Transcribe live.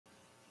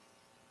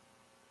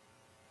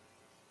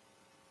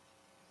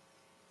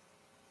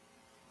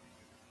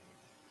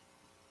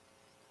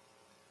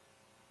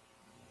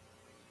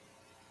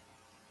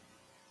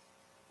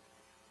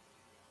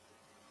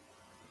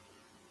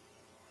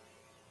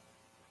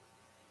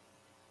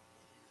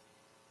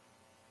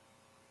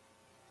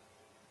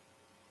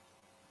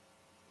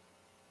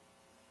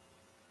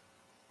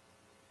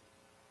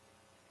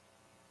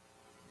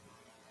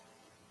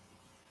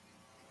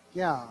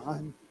Yeah.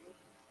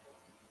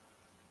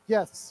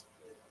 Yes.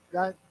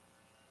 That.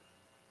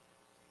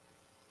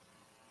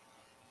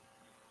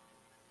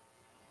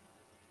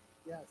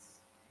 Yes.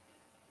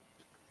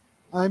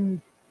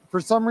 For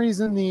some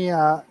reason,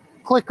 the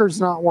clicker's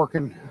not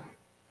working.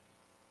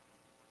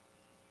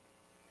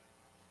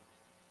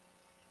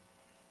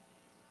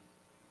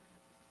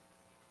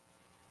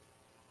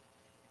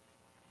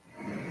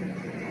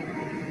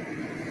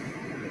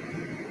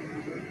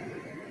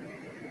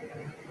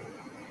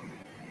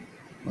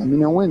 Let me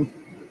know when.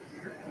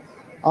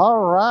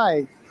 All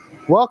right.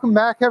 Welcome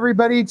back,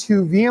 everybody,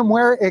 to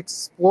VMware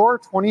Explore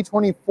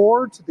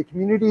 2024, to the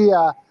community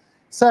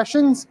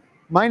sessions.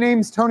 My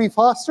name's Tony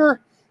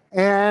Foster,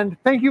 and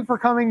thank you for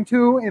coming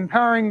to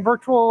Empowering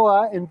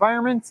Virtual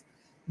Environments,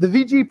 the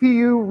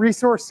vGPU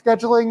resource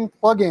scheduling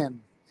plugin.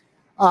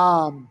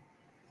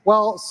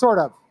 Well, sort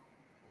of.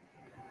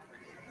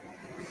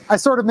 I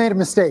sort of made a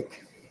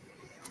mistake.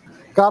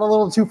 Got a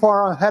little too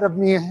far ahead of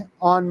me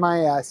on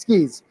my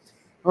skis.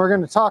 We're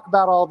going to talk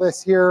about all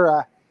this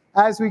here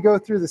as we go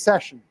through the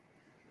session.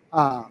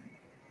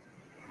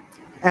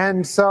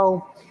 And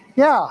so,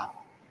 yeah,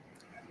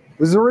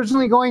 was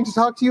originally going to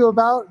talk to you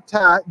about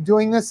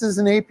doing this as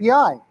an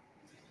API,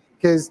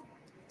 because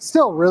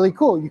still really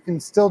cool. You can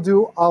still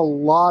do a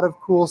lot of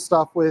cool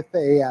stuff with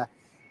a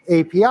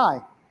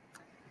API.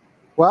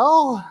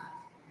 Well,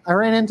 I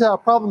ran into a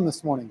problem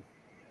this morning.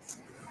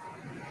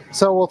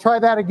 So we'll try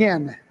that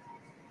again.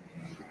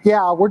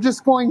 Yeah, we're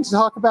just going to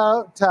talk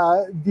about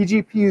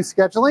vGPU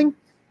scheduling.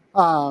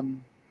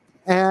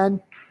 And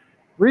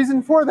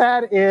reason for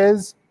that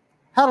is,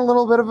 had a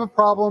little bit of a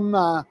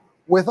problem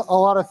with a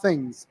lot of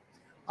things.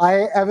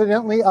 I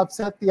evidently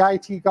upset the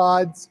IT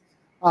gods.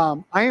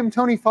 I am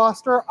Tony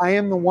Foster. I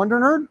am the Wonder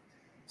Nerd.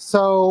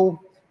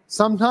 So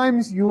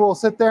sometimes you will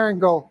sit there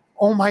and go,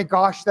 oh my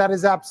gosh, that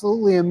is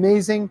absolutely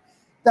amazing.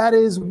 That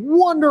is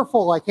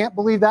wonderful. I can't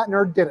believe that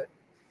nerd did it.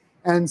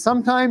 And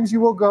sometimes you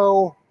will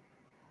go,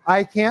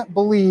 I can't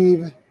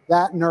believe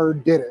that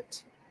nerd did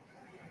it.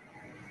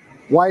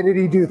 Why did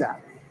he do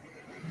that?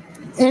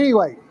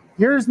 Anyway,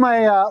 here's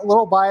my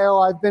little bio.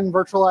 I've been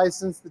virtualized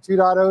since the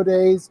 2.0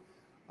 days.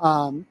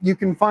 You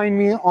can find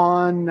me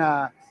on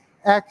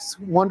X,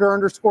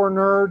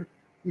 Wonder_Nerd.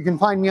 You can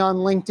find me on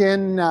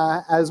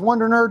LinkedIn as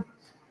Wonder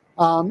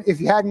Nerd. If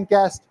you hadn't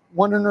guessed,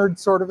 Wonder Nerd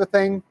sort of a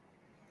thing,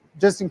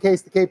 just in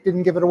case the cape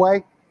didn't give it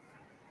away.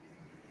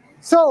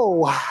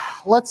 So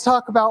let's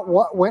talk about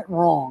what went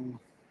wrong.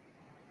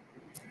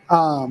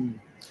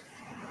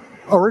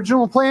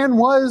 Original plan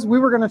was we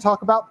were going to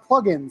talk about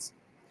plugins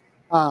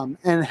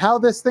and how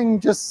this thing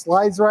just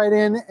slides right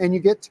in and you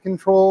get to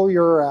control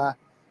your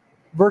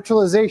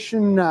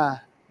virtualization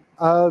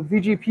of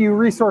vGPU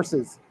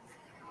resources.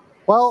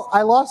 Well,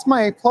 I lost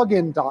my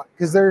plugin doc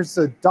because there's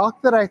a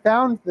doc that I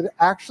found that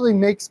actually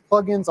makes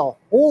plugins a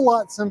whole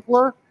lot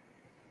simpler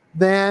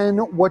than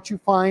what you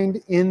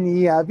find in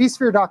the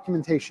vSphere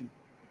documentation.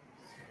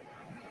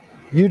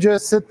 You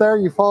just sit there,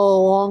 you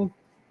follow along,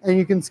 and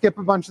you can skip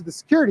a bunch of the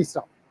security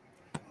stuff.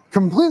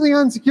 Completely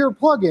unsecure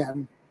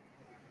plugin,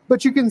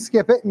 but you can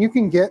skip it and you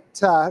can get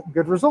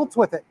good results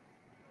with it.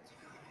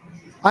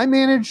 I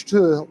managed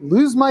to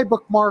lose my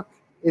bookmark.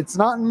 It's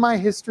not in my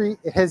history.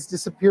 It has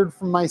disappeared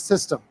from my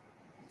system.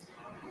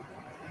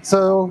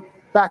 So,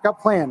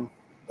 backup plan,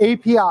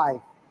 API.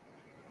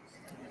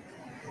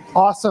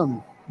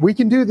 Awesome. We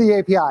can do the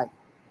API.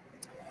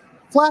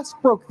 Flask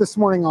broke this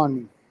morning on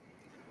me.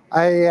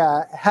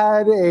 I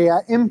had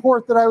a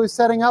import that I was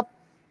setting up.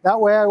 That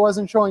way I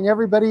wasn't showing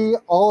everybody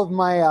all of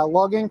my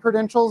login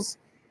credentials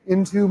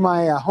into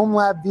my home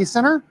lab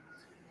vCenter,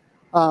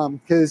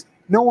 because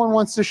no one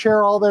wants to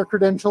share all their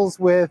credentials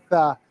with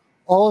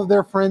all of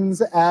their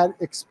friends at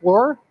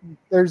Explorer.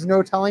 There's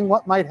no telling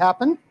what might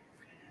happen.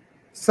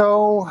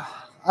 So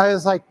I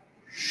was like,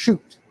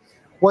 shoot,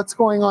 what's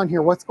going on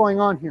here? What's going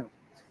on here?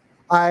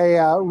 I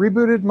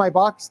rebooted my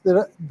box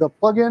that the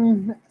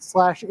plugin /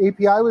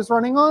 API was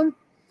running on.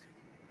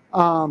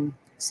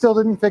 Still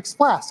didn't fix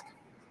Flask.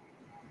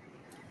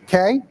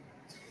 Okay,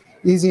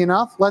 easy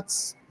enough.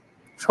 Let's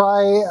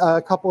try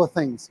a couple of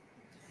things.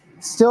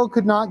 Still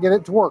could not get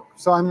it to work.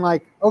 So I'm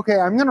like, okay,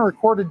 I'm going to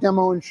record a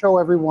demo and show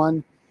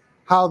everyone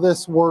how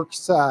this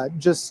works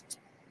just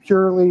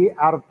purely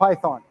out of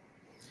Python.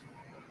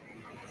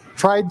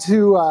 Tried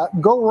to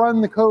go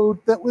run the code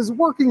that was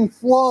working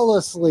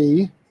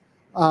flawlessly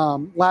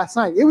last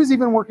night. It was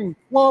even working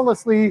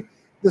flawlessly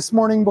this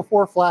morning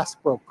before Flask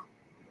broke.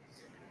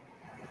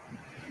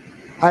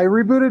 I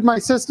rebooted my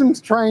system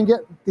to try and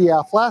get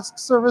the Flask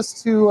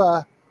service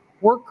to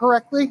work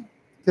correctly,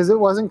 because it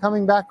wasn't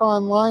coming back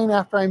online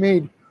after I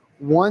made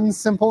one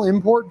simple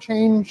import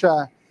change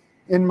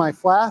in my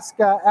Flask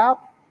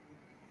app.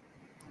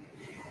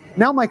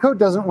 Now my code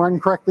doesn't run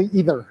correctly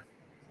either.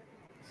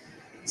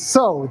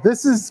 So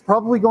this is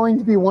probably going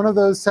to be one of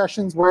those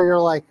sessions where you're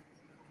like,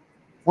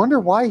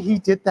 wonder why he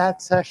did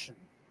that session.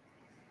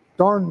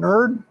 Darn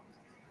nerd.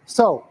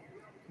 So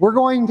we're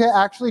going to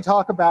actually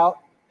talk about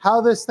how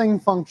this thing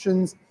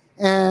functions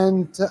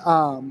and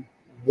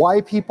why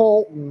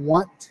people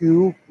want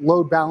to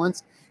load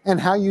balance and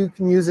how you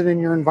can use it in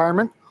your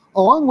environment,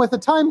 along with a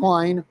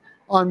timeline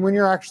on when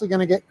you're actually going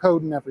to get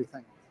code and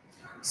everything.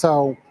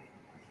 So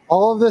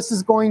all of this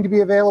is going to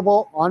be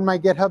available on my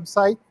GitHub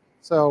site.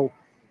 So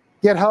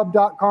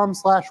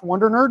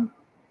github.com/wondernerd.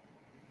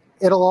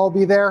 It'll all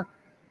be there.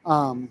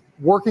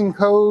 Working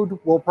code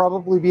will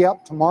probably be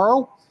up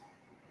tomorrow,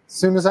 as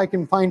soon as I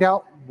can find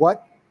out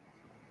what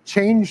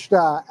changed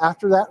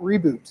after that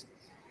reboot.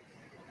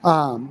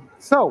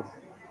 So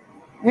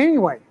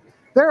anyway,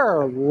 there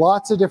are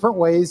lots of different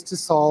ways to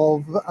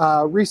solve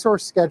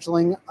resource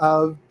scheduling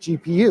of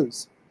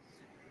GPUs.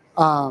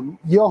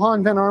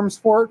 Johan van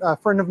Amersfoort, a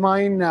friend of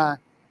mine,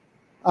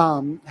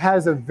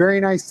 has a very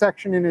nice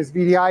section in his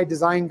VDI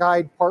Design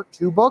Guide Part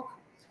 2 book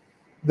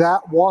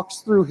that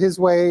walks through his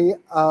way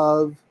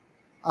of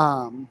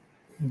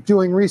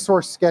doing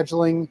resource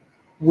scheduling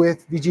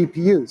with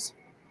vGPUs.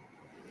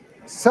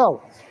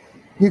 So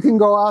you can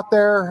go out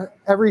there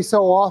every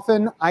so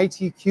often.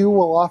 ITQ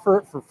will offer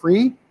it for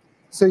free,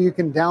 so you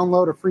can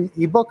download a free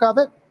ebook of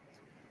it.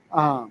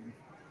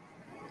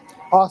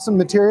 Awesome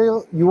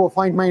material. You will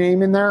find my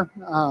name in there.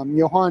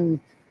 Johan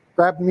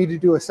grabbed me to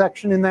do a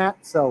section in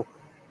that, so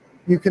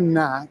you can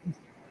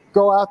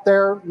go out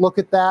there, look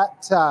at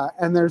that,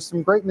 and there's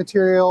some great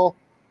material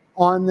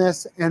on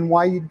this and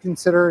why you'd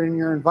consider it in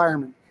your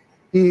environment.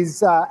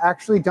 He's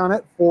actually done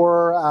it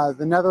for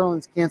the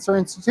Netherlands Cancer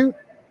Institute,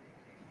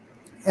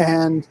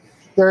 and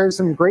there's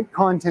some great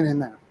content in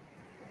there.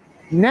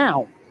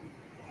 Now,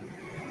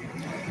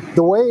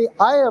 the way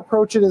I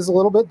approach it is a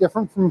little bit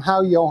different from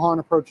how Johan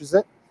approaches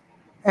it.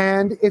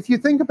 And if you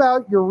think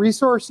about your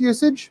resource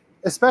usage,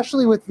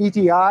 especially with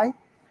VDI,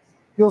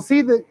 you'll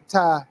see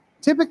that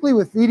typically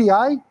with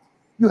VDI,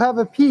 you have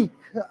a peak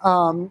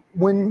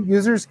when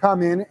users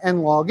come in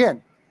and log in.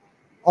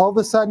 All of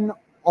a sudden,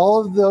 all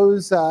of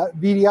those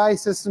VDI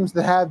systems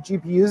that have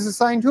GPUs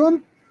assigned to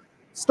them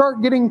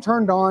start getting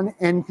turned on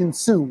and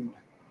consumed.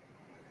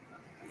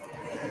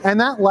 And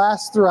that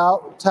lasts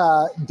throughout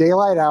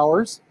daylight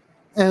hours.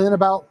 And then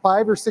about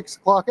 5 or 6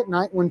 o'clock at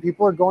night, when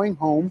people are going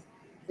home,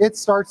 it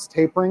starts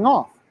tapering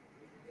off.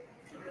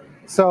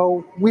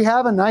 So we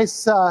have a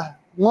nice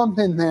lump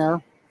in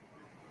there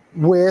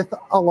with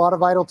a lot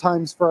of idle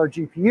times for our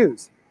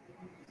GPUs.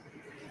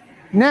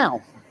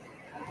 Now,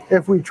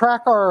 if we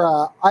track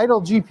our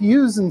idle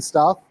GPUs and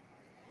stuff,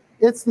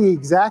 it's the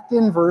exact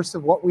inverse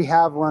of what we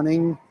have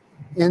running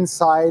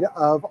inside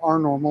of our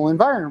normal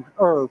environment,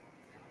 or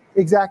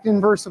exact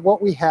inverse of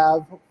what we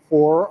have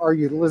for our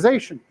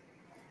utilization.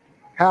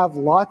 Have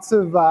lots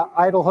of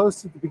idle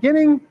hosts at the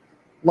beginning,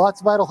 lots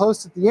of idle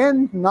hosts at the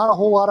end, not a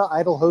whole lot of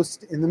idle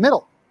hosts in the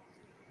middle.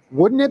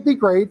 Wouldn't it be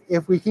great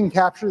if we can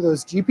capture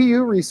those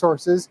GPU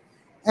resources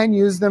and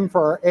use them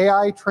for our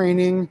AI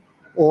training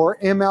or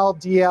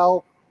ML,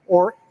 DL,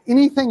 or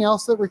anything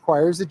else that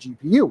requires a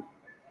GPU?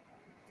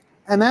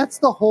 And that's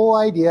the whole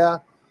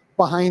idea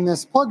behind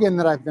this plugin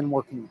that I've been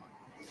working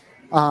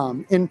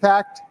on. In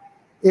fact,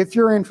 if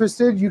you're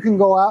interested, you can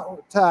go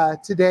out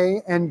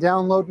today and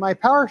download my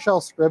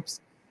PowerShell scripts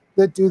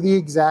that do the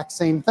exact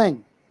same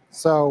thing.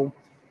 So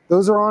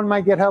those are on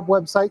my GitHub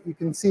website. You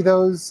can see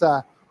those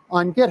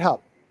on GitHub.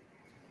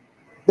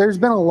 There's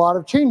been a lot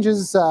of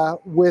changes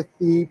with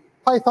the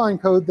Python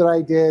code that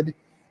I did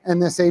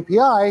and this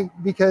API,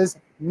 because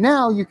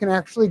now you can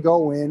actually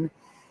go in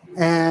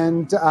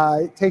and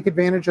take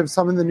advantage of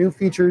some of the new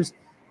features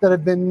that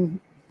have been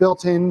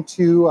built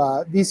into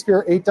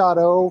vSphere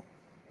 8.0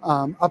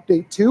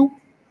 update 2.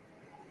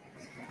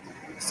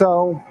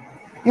 So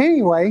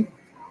anyway,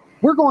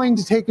 we're going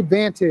to take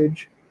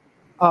advantage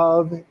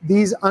of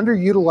these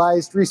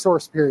underutilized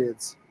resource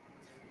periods.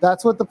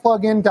 That's what the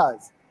plugin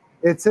does.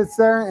 It sits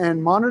there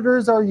and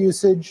monitors our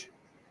usage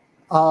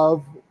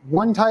of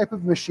one type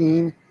of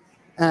machine.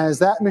 As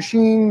that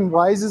machine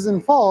rises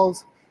and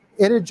falls,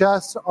 it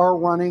adjusts our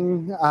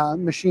running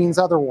machines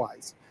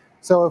otherwise.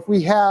 So if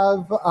we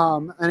have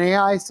an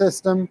AI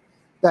system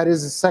that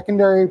is a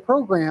secondary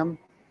program,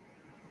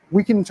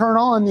 we can turn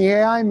on the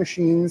AI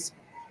machines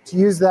to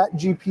use that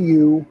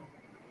GPU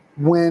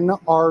when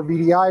our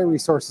VDI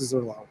resources are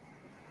low.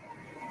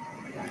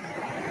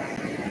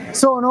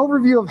 So an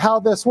overview of how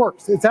this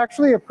works. It's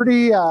actually a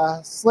pretty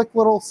slick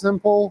little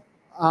simple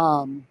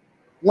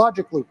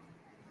logic loop.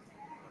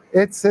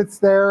 It sits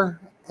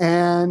there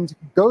and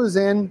goes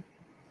in,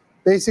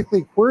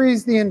 basically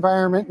queries the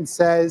environment and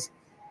says,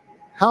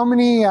 how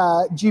many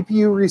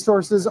GPU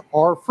resources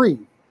are free?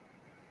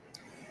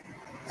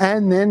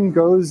 And then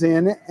goes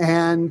in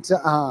and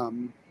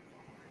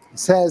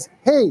says,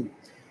 hey,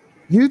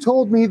 you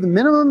told me the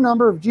minimum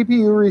number of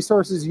GPU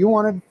resources you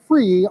wanted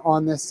free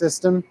on this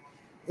system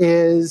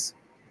is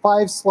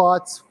 5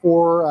 slots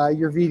for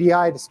your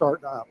VDI to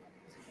start up.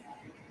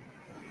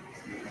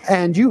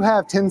 And you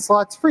have 10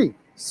 slots free.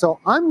 So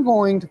I'm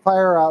going to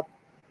fire up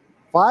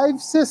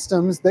 5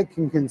 systems that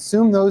can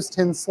consume those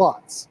 10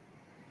 slots,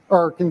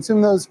 or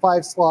consume those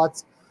 5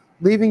 slots,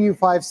 leaving you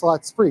 5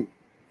 slots free.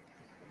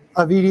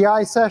 A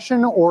VDI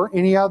session or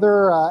any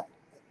other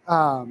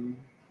vGPU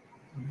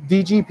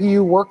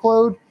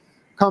workload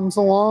comes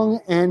along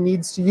and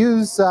needs to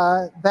use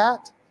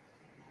that,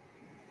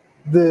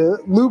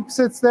 The loop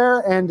sits there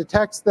and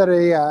detects that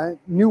a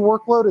new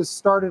workload is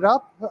started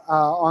up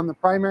on the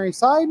primary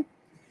side,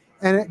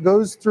 and it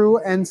goes through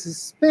and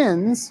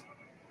suspends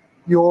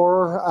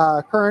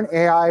your current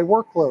AI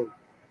workload,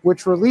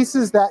 which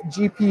releases that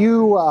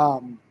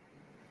GPU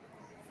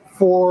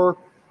for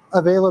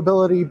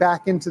availability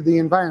back into the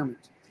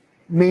environment,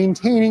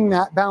 maintaining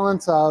that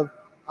balance of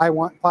I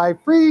want 5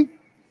 free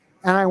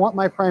and I want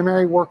my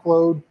primary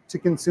workload to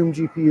consume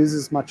GPUs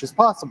as much as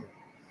possible.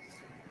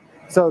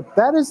 So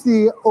that is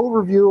the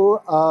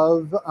overview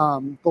of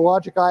the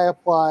logic I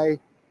apply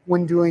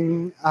when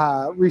doing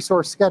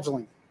resource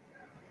scheduling.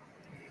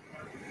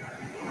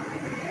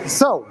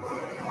 So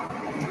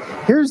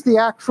here's the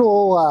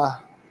actual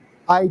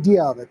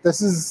idea of it.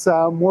 This is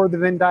more the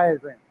Venn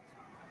diagram.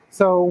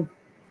 So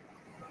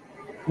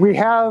we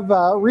have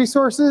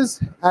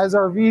resources. As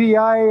our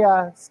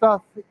VDI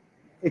stuff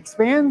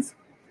expands,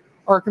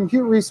 our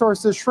compute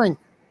resources shrink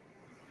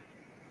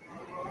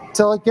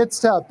till it gets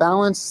to a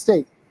balanced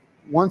state.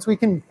 Once we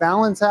can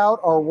balance out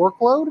our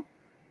workload,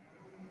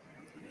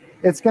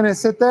 it's going to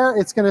sit there,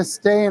 it's going to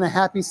stay in a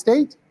happy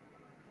state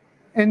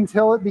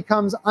until it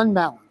becomes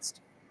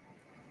unbalanced.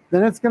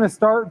 Then it's going to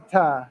start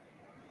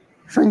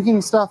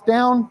shrinking stuff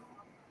down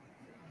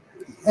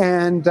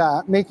and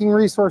making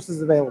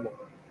resources available.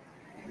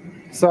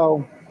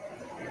 So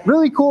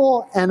really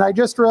cool, and I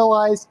just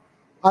realized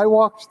I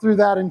walked through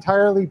that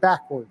entirely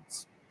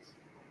backwards.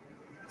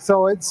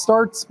 So it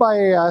starts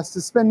by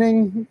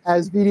suspending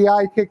as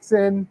VDI kicks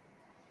in,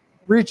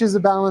 reaches a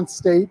balanced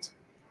state,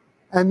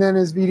 and then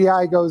as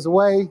VDI goes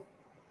away,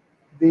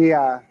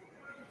 the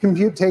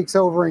compute takes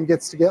over and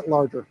gets to get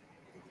larger.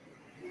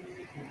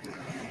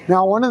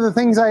 Now, one of the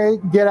things I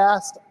get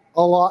asked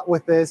a lot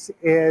with this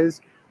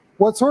is,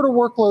 what sort of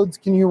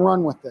workloads can you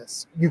run with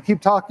this? You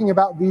keep talking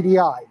about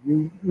VDI.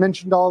 You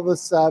mentioned all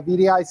this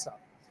VDI stuff.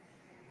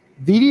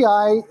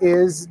 VDI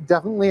is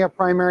definitely a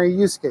primary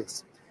use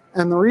case.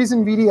 And the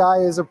reason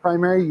VDI is a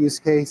primary use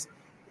case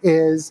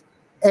is,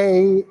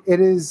 A, it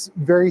is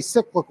very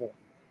cyclical.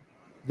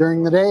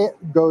 During the day,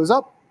 it goes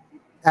up.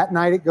 At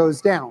night, it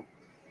goes down.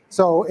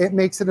 So it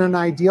makes it an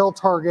ideal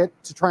target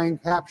to try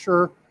and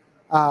capture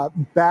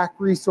back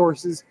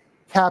resources,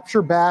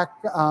 capture back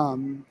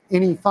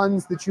any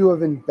funds that you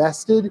have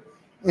invested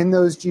in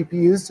those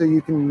GPUs so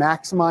you can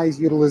maximize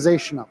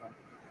utilization of them.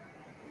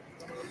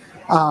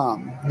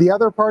 The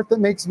other part that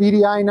makes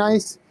VDI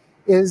nice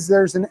is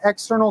there's an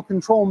external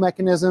control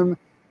mechanism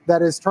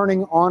that is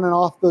turning on and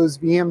off those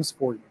VMs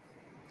for you.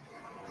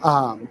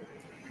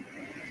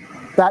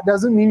 That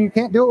doesn't mean you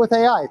can't do it with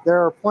AI.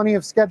 There are plenty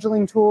of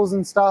scheduling tools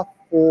and stuff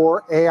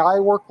for AI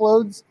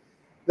workloads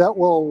that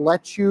will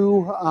let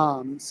you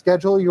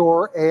schedule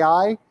your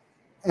AI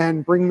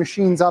and bring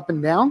machines up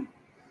and down.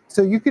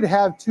 So you could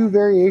have 2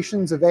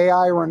 variations of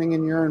AI running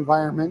in your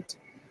environment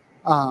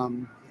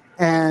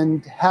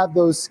and have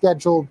those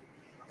scheduled,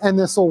 and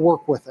this will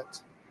work with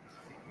it.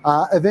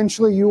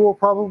 Eventually, you will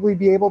probably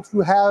be able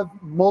to have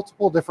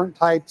multiple different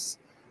types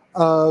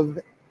of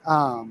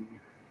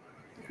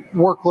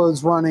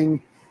workloads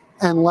running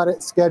and let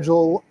it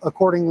schedule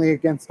accordingly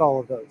against all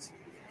of those.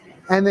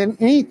 And then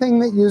anything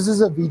that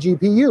uses a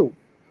vGPU.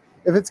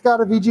 If it's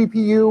got a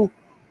vGPU,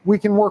 we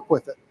can work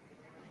with it.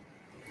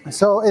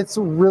 So it's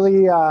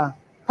really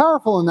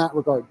powerful in that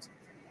regard.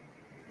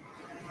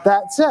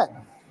 That said,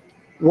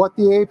 what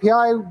the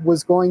API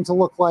was going to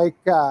look like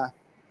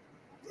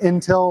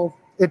until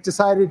it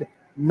decided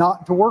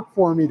not to work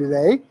for me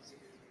today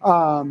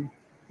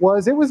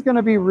was it was going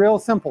to be real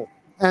simple.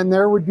 And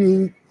there would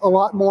be a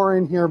lot more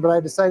in here, but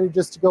I decided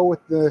just to go with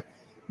the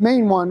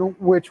main one,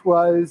 which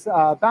was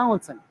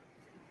balancing.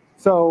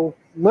 So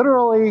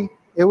literally,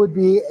 it would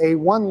be a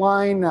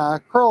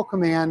 1-line curl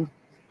command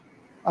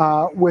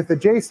with a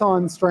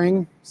JSON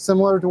string,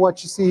 similar to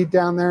what you see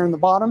down there in the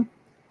bottom.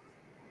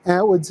 And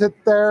it would sit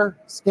there,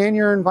 scan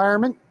your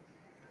environment,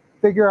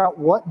 figure out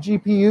what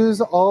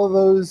GPUs, all of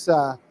those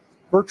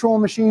virtual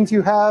machines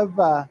you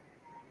have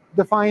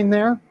defined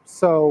there.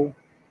 So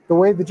the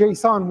way the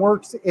JSON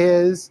works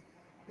is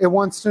it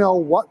wants to know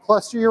what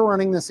cluster you're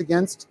running this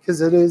against,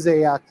 because it is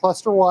a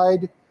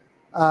cluster-wide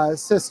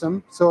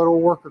system, so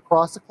it'll work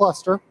across a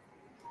cluster.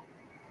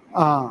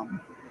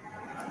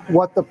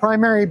 What the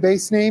primary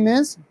base name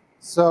is,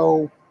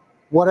 so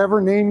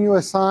whatever name you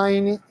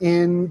assign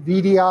in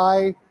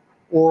VDI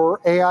or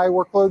AI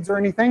workloads or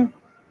anything.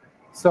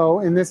 So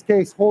in this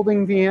case,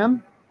 holding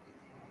VM,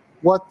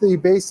 what the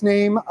base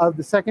name of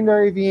the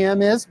secondary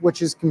VM is,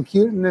 which is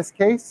compute in this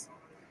case.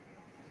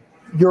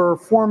 Your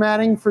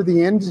formatting for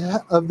the end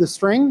of the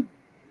string.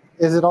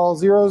 Is it all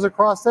zeros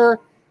across there?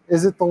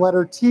 Is it the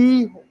letter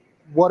T?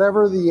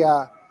 Whatever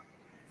the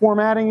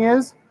formatting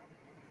is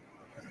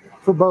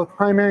for both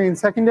primary and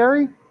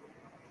secondary.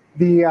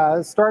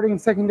 The starting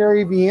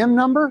secondary VM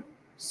number.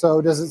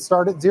 So does it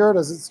start at 0?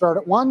 Does it start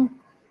at 1?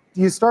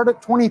 Do you start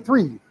at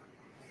 23?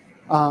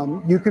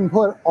 You can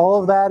put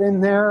all of that in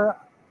there.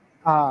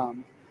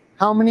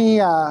 How many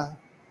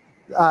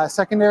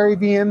secondary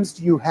VMs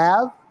do you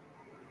have?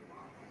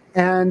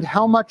 And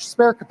how much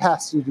spare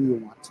capacity do you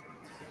want?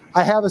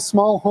 I have a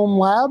small home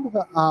lab.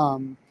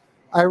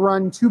 I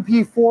run 2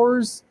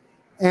 P4s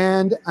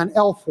and an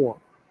L4.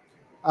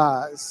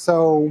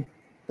 So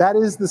that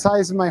is the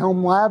size of my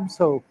home lab,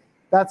 so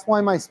that's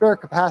why my spare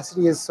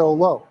capacity is so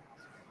low.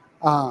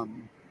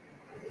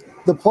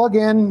 The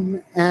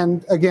plugin,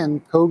 and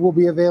again, code will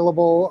be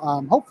available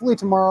hopefully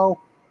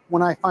tomorrow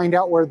when I find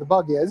out where the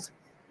bug is.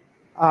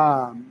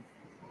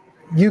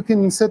 You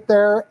can sit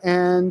there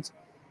and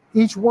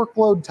each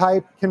workload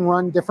type can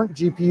run different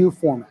GPU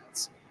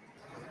formats.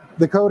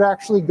 The code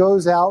actually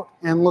goes out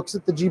and looks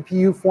at the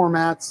GPU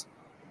formats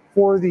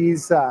for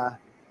these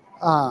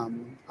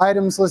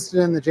items listed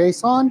in the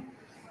JSON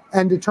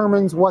and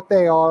determines what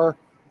they are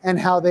and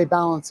how they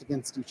balance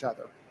against each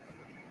other.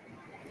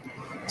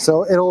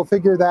 So it'll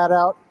figure that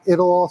out.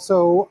 It'll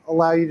also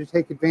allow you to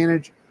take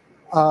advantage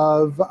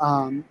of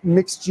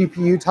mixed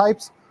GPU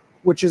types,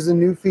 which is a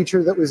new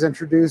feature that was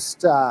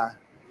introduced in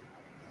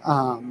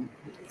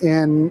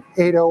 8.0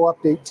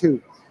 Update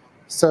 2.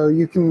 So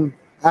you can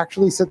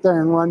actually sit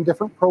there and run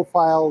different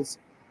profiles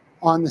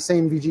on the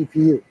same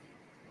vGPU.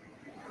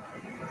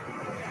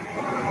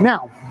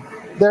 Now,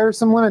 there are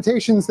some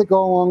limitations that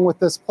go along with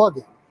this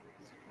plugin,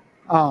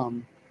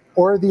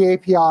 or the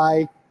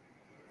API,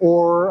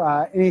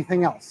 or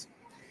anything else.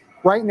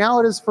 Right now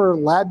it is for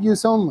lab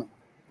use only.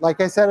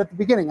 Like I said at the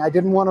beginning, I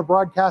didn't want to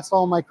broadcast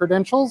all my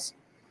credentials.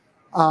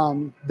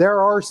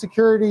 There are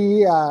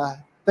security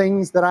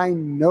things that I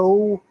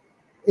know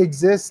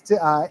exist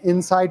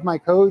inside my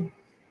code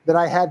that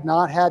I had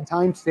not had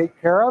time to take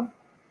care of.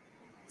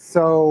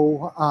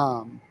 So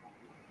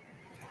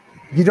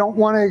you don't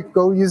want to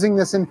go using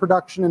this in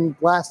production and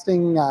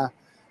blasting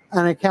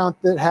an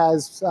account that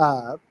has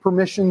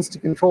permissions to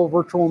control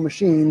virtual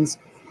machines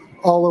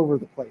all over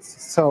the place.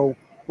 So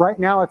right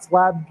now it's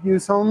lab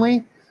use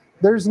only.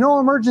 There's no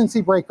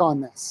emergency brake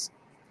on this.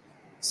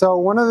 So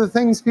one of the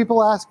things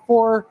people ask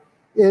for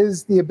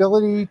is the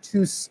ability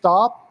to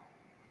stop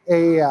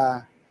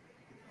a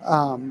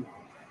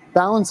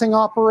balancing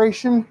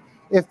operation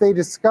if they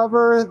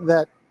discover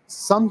that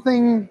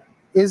something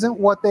isn't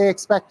what they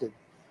expected.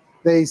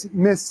 They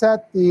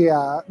misset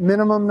the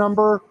minimum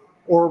number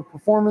or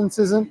performance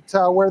isn't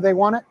where they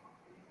want it.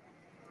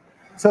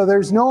 So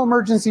there's no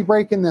emergency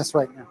brake in this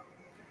right now.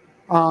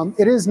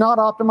 It is not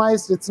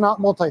optimized. It's not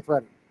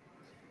multi-threaded.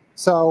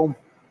 So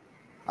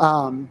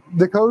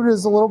the code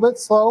is a little bit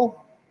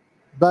slow,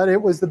 but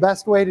it was the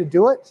best way to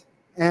do it.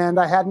 And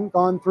I hadn't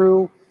gone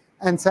through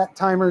and set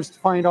timers to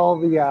find all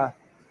the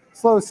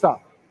slow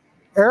stuff.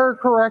 Error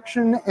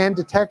correction and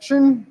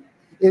detection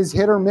is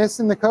hit or miss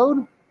in the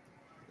code.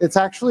 It's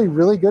actually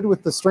really good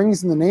with the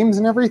strings and the names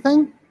and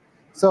everything.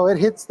 So it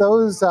hits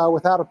those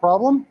without a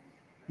problem.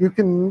 You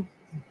can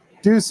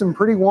do some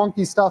pretty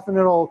wonky stuff and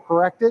it'll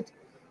correct it,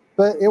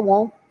 but it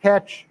won't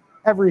catch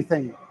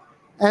everything.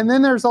 And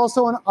then there's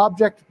also an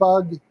object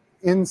bug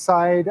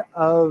inside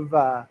of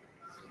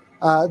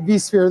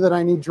vSphere that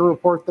I need to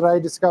report that I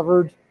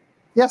discovered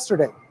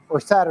yesterday or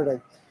Saturday,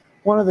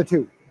 one of the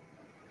two.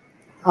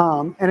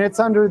 And it's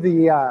under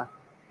the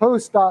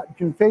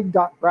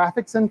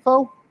host.config.graphics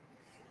info.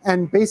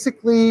 And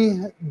basically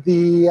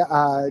the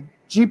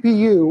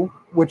GPU,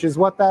 which is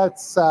what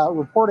that's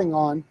reporting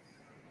on,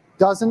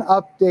 doesn't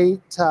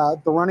update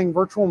the running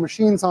virtual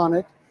machines on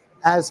it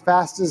as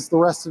fast as the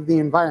rest of the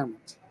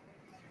environment.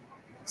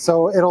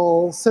 So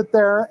it'll sit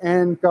there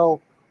and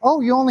go,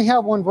 oh, you only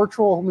have one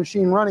virtual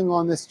machine running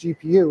on this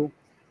GPU,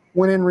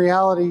 when in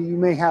reality you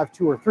may have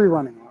 2 or 3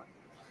 running on it.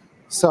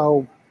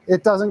 So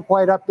it doesn't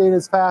quite update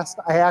as fast.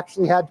 I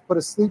actually had to put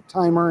a sleep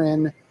timer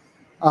in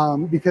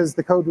because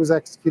the code was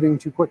executing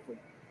too quickly.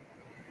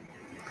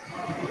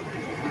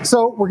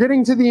 So we're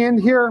getting to the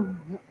end here.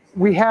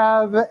 We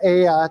have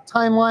a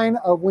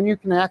timeline of when you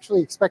can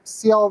actually expect to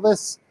see all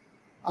this.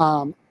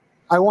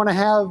 I want to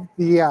have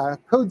the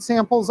code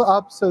samples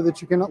up so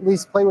that you can at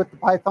least play with the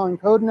Python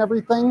code and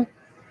everything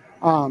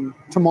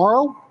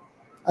tomorrow.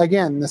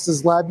 Again, this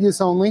is lab use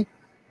only,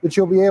 but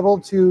you'll be able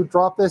to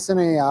drop this in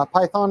a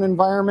Python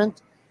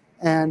environment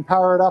and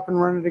power it up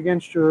and run it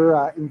against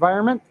your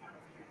environment.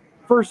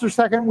 First or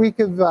second week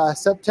of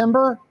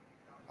September,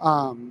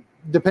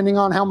 depending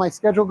on how my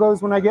schedule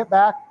goes when I get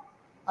back,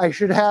 I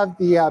should have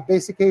the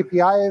basic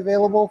API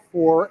available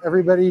for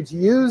everybody to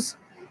use.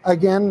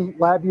 Again,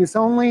 lab use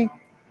only.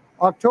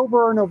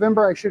 October or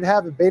November, I should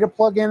have a beta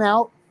plugin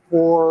out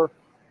for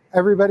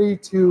everybody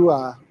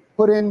to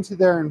put into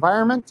their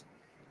environment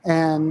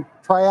and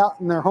try out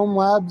in their home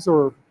labs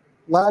or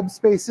lab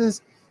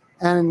spaces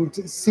and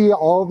see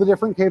all the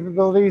different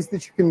capabilities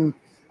that you can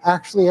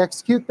actually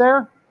execute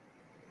there.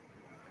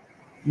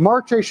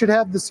 March, I should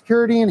have the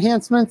security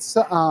enhancements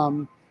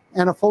and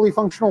a fully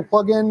functional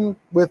plugin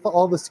with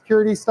all the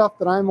security stuff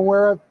that I'm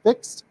aware of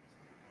fixed.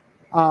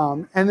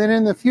 And then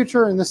in the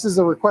future, and this is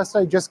a request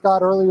I just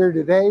got earlier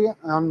today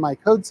on my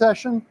code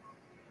session,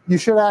 you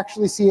should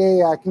actually see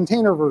a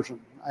container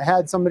version. I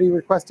had somebody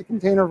request a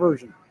container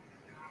version.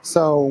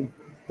 So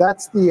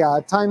that's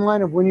the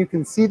timeline of when you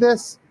can see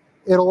this.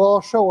 It'll all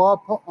show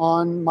up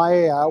on my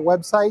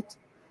website,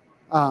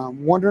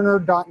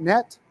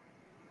 wondernerd.net.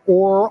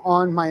 or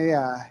on my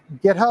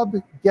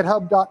GitHub,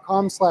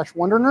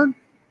 github.com/wondernerd.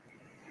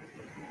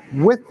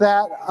 With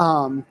that,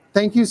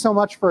 thank you so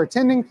much for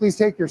attending. Please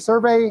take your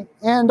survey,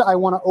 and I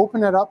want to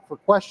open it up for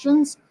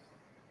questions.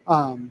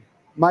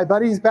 My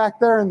buddies back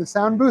there in the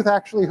sound booth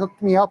actually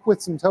hooked me up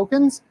with some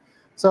tokens.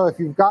 So if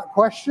you've got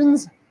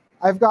questions,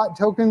 I've got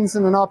tokens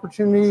and an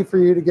opportunity for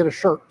you to get a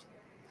shirt.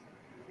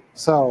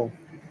 So,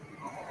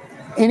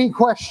 any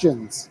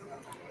questions?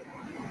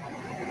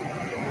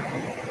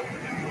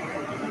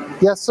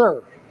 Yes,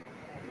 sir.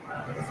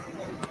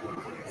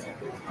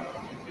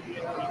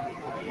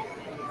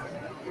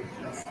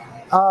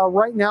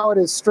 Right now it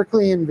is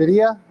strictly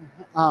NVIDIA,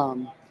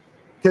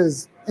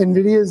 because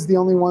NVIDIA is the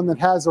only one that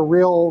has a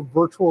real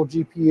virtual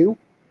GPU.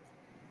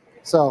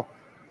 So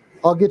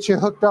I'll get you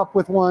hooked up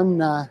with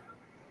one.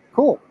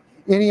 Cool.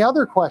 Any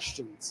other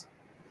questions?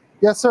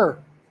 Yes, sir.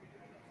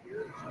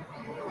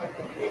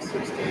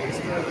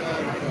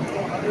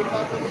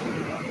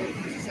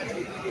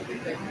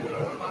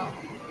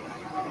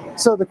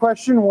 So the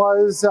question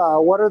was,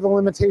 what are the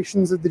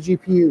limitations of the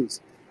GPUs?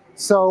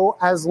 So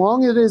as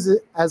long as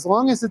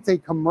it's a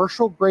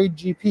commercial grade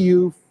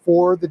GPU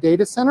for the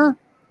data center,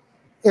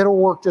 it'll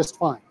work just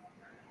fine.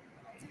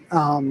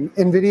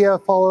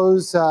 NVIDIA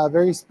follows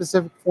very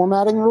specific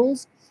formatting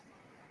rules.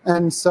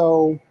 And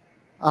so,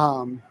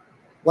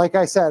 like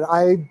I said,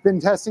 I've been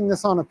testing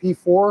this on a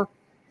P4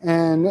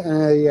 and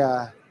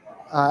a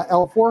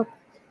L4.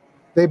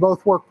 They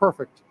both work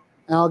perfect.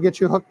 And I'll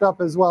get you hooked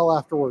up as well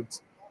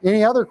afterwards.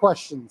 Any other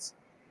questions?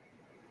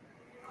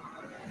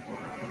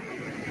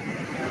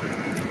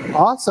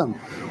 Awesome.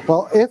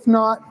 Well, if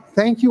not,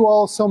 thank you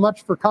all so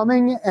much for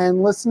coming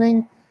and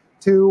listening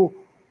to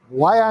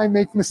why I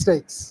make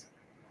mistakes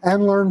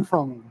and learn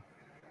from them.